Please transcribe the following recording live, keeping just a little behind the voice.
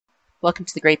Welcome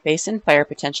to the Great Basin Fire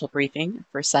Potential Briefing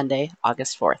for Sunday,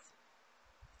 August 4th.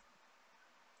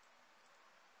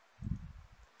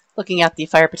 Looking at the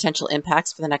fire potential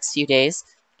impacts for the next few days,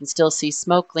 you can still see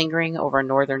smoke lingering over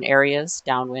northern areas,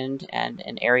 downwind, and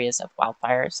in areas of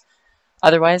wildfires.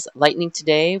 Otherwise, lightning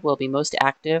today will be most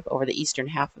active over the eastern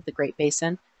half of the Great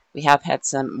Basin. We have had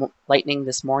some lightning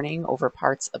this morning over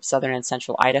parts of southern and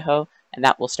central Idaho, and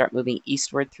that will start moving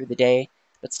eastward through the day.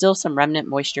 But still some remnant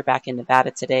moisture back in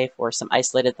Nevada today for some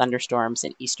isolated thunderstorms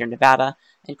in eastern Nevada,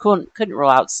 and couldn't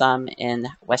rule out some in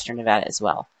western Nevada as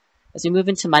well. As we move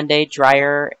into Monday,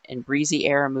 drier and breezy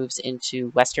air moves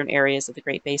into western areas of the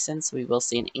Great Basin, so we will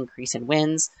see an increase in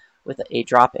winds with a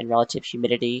drop in relative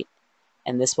humidity,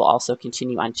 and this will also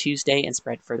continue on Tuesday and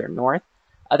spread further north.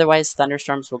 Otherwise,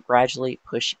 thunderstorms will gradually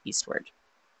push eastward.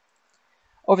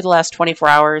 Over the last 24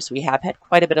 hours, we have had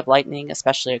quite a bit of lightning,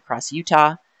 especially across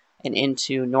Utah and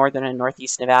into northern and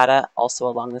northeast Nevada, also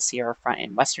along the Sierra Front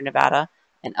in western Nevada,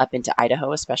 and up into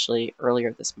Idaho, especially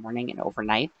earlier this morning and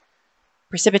overnight.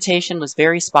 Precipitation was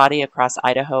very spotty across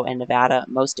Idaho and Nevada.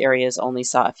 Most areas only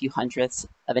saw a few hundredths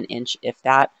of an inch, if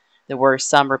that. There were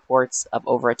some reports of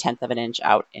over a tenth of an inch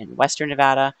out in western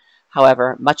Nevada.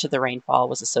 However, much of the rainfall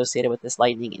was associated with this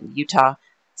lightning in Utah.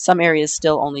 Some areas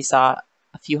still only saw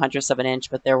a few hundredths of an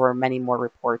inch, but there were many more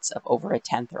reports of over a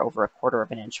tenth or over a quarter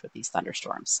of an inch with these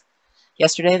thunderstorms.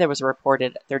 Yesterday, there was a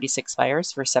reported 36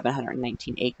 fires for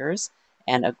 719 acres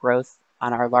and a growth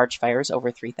on our large fires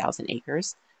over 3,000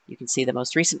 acres. You can see the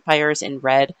most recent fires in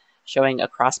red showing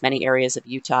across many areas of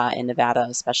Utah and Nevada,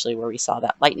 especially where we saw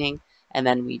that lightning. And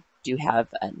then we do have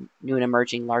a new and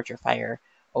emerging larger fire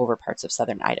over parts of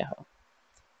southern Idaho.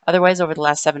 Otherwise, over the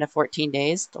last 7 to 14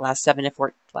 days, the last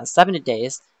 7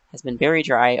 days has been very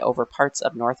dry over parts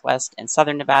of northwest and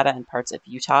southern Nevada and parts of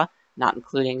Utah, not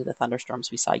including the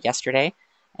thunderstorms we saw yesterday.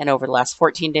 And over the last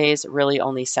 14 days, really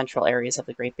only central areas of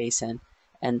the Great Basin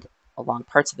and along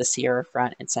parts of the Sierra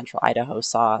Front and central Idaho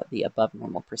saw the above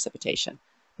normal precipitation.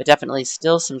 But definitely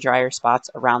still some drier spots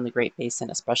around the Great Basin,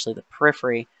 especially the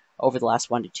periphery, over the last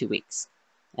 1 to 2 weeks.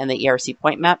 And the ERC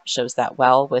point map shows that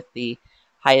well, with the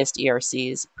highest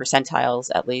ERCs,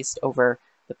 percentiles at least, over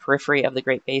the periphery of the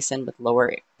Great Basin with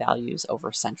lower values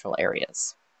over central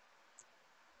areas.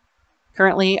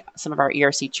 Currently, some of our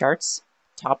ERC charts,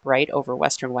 top right over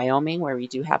western Wyoming, where we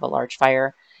do have a large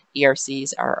fire,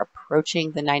 ERCs are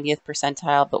approaching the 90th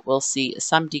percentile, but we'll see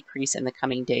some decrease in the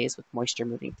coming days with moisture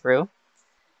moving through.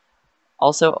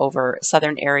 Also over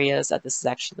southern areas, this is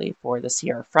actually for the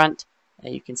Sierra Front,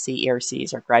 you can see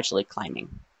ERCs are gradually climbing.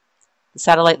 The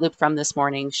satellite loop from this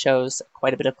morning shows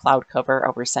quite a bit of cloud cover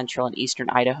over central and eastern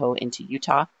Idaho into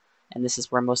Utah, and this is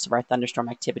where most of our thunderstorm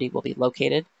activity will be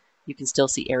located. You can still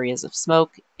see areas of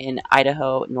smoke in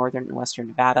Idaho, northern and western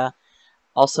Nevada.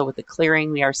 Also with the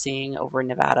clearing we are seeing over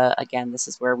Nevada, again, this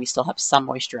is where we still have some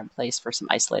moisture in place for some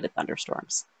isolated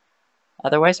thunderstorms.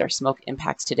 Otherwise, our smoke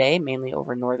impacts today, mainly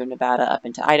over northern Nevada up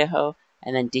into Idaho,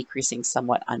 and then decreasing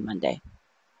somewhat on Monday.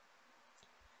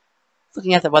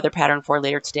 Looking at the weather pattern for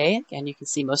later today, again, you can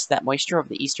see most of that moisture over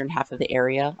the eastern half of the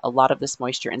area. A lot of this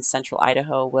moisture in central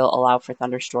Idaho will allow for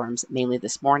thunderstorms mainly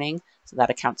this morning, so that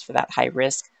accounts for that high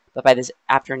risk. But by this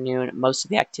afternoon, most of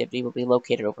the activity will be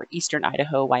located over eastern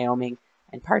Idaho, Wyoming,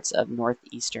 and parts of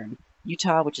northeastern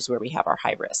Utah, which is where we have our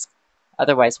high risk.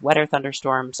 Otherwise, wetter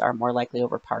thunderstorms are more likely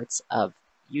over parts of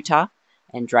Utah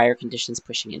and drier conditions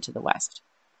pushing into the west.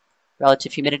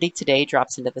 Relative humidity today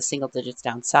drops into the single digits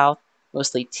down south,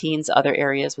 mostly teens other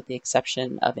areas with the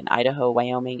exception of in Idaho,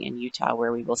 Wyoming, and Utah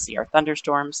where we will see our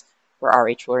thunderstorms, where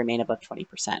RH will remain above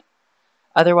 20%.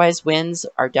 Otherwise, winds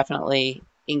are definitely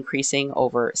increasing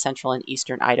over central and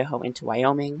eastern Idaho into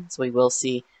Wyoming, so we will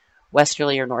see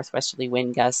westerly or northwesterly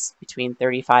wind gusts between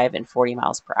 35 and 40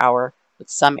 miles per hour, with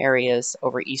some areas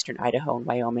over eastern Idaho and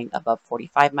Wyoming above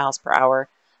 45 miles per hour.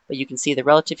 But you can see the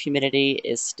relative humidity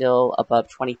is still above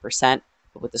 20%,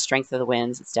 but with the strength of the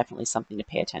winds, it's definitely something to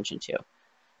pay attention to.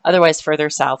 Otherwise, further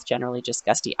south, generally just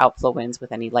gusty outflow winds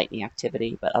with any lightning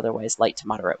activity, but otherwise light to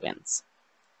moderate winds.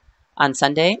 On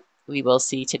Sunday, we will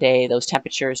see today those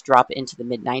temperatures drop into the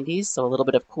mid-90s, so a little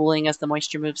bit of cooling as the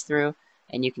moisture moves through.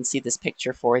 And you can see this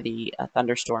picture for the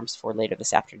thunderstorms for later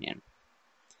this afternoon.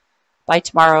 By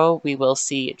tomorrow, we will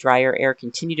see drier air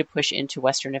continue to push into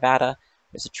western Nevada.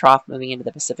 There's a trough moving into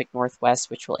the Pacific Northwest,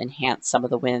 which will enhance some of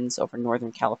the winds over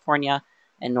northern California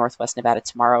and northwest Nevada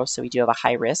tomorrow. So we do have a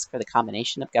high risk for the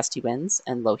combination of gusty winds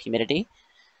and low humidity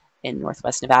in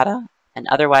northwest Nevada. And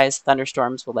otherwise,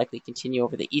 thunderstorms will likely continue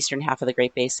over the eastern half of the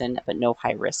Great Basin, but no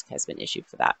high risk has been issued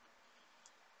for that.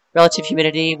 Relative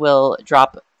humidity will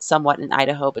drop somewhat in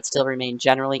Idaho, but still remain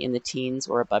generally in the teens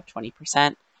or above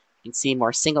 20%. You can see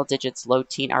more single digits, low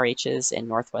teen RHs in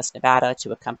northwest Nevada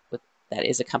that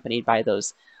is accompanied by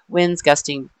those winds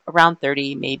gusting around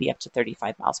 30, maybe up to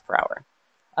 35 miles per hour.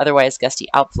 Otherwise, gusty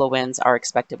outflow winds are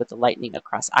expected with the lightning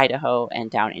across Idaho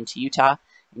and down into Utah.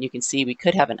 And you can see we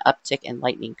could have an uptick in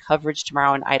lightning coverage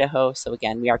tomorrow in Idaho. So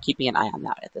again, we are keeping an eye on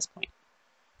that at this point.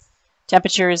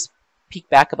 Temperatures peak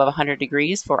back above 100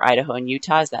 degrees for Idaho and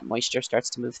Utah as that moisture starts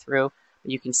to move through.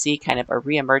 But you can see kind of a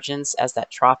reemergence as that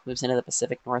trough moves into the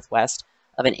Pacific Northwest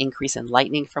of an increase in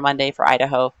lightning for Monday for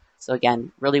Idaho. So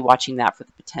again, really watching that for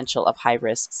the potential of high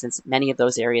risk, since many of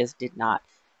those areas did not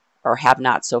or have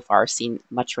not so far seen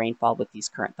much rainfall with these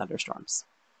current thunderstorms.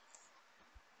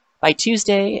 By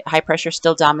Tuesday, high pressure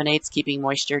still dominates, keeping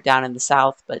moisture down in the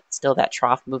south, but still that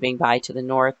trough moving by to the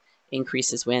north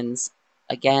increases winds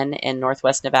again in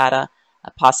northwest Nevada,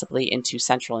 possibly into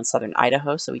central and southern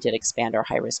Idaho, so we did expand our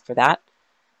high risk for that.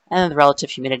 And the relative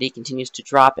humidity continues to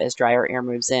drop as drier air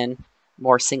moves in,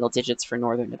 more single digits for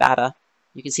northern Nevada.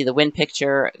 You can see the wind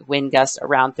picture, wind gusts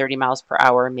around 30 miles per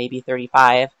hour, maybe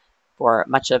 35 for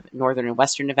much of northern and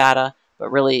western Nevada,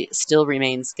 but really still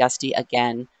remains gusty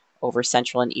again over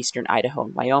central and eastern Idaho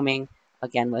and Wyoming,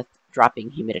 again with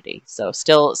dropping humidity. So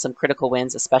still some critical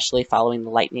winds, especially following the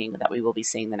lightning that we will be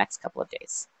seeing the next couple of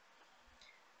days.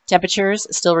 Temperatures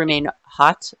still remain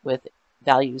hot with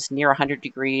values near 100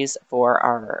 degrees for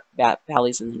our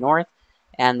valleys in the north,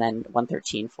 and then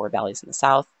 113 for valleys in the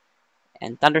south.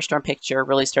 And thunderstorm picture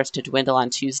really starts to dwindle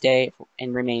on Tuesday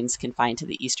and remains confined to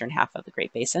the eastern half of the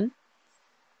Great Basin.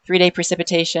 3-day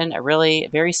precipitation, really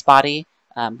very spotty.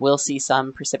 We'll see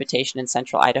some precipitation in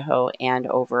central Idaho and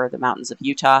over the mountains of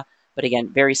Utah, but again,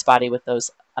 very spotty with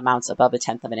those amounts above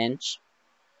 1/10 of an inch.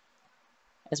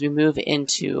 As we move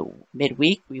into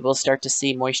midweek, we will start to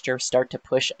see moisture start to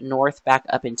push north back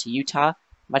up into Utah,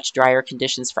 much drier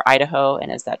conditions for Idaho,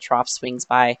 and as that trough swings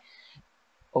by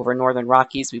over northern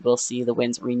Rockies, we will see the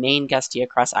winds remain gusty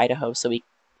across Idaho, so we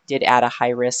did add a high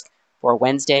risk for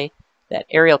Wednesday. That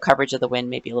aerial coverage of the wind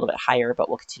may be a little bit higher, but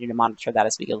we'll continue to monitor that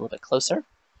as we get a little bit closer.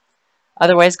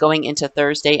 Otherwise, going into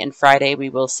Thursday and Friday, we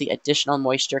will see additional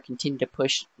moisture continue to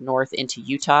push north into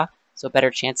Utah, so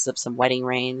better chances of some wetting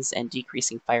rains and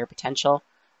decreasing fire potential.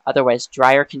 Otherwise,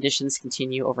 drier conditions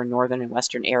continue over northern and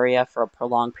western area for a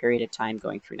prolonged period of time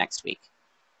going through next week.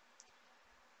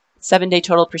 7-day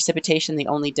total precipitation, the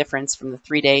only difference from the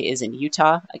 3-day is in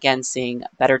Utah. Again, seeing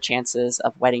better chances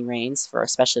of wetting rains for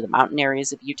especially the mountain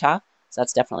areas of Utah. So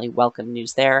that's definitely welcome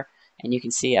news there. And you can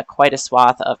see quite a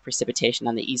swath of precipitation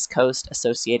on the east coast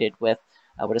associated with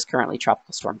what is currently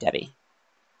Tropical Storm Debbie.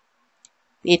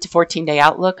 The 8 to 14-day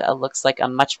outlook looks like a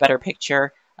much better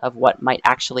picture of what might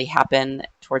actually happen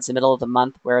towards the middle of the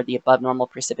month, where the above normal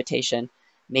precipitation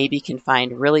may be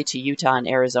confined really to Utah and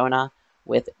Arizona,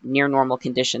 with near normal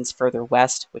conditions further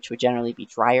west, which would generally be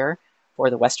drier for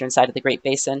the western side of the Great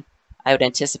Basin. I would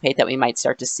anticipate that we might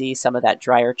start to see some of that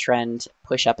drier trend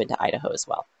push up into Idaho as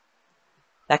well.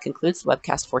 That concludes the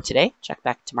webcast for today. Check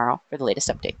back tomorrow for the latest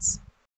updates.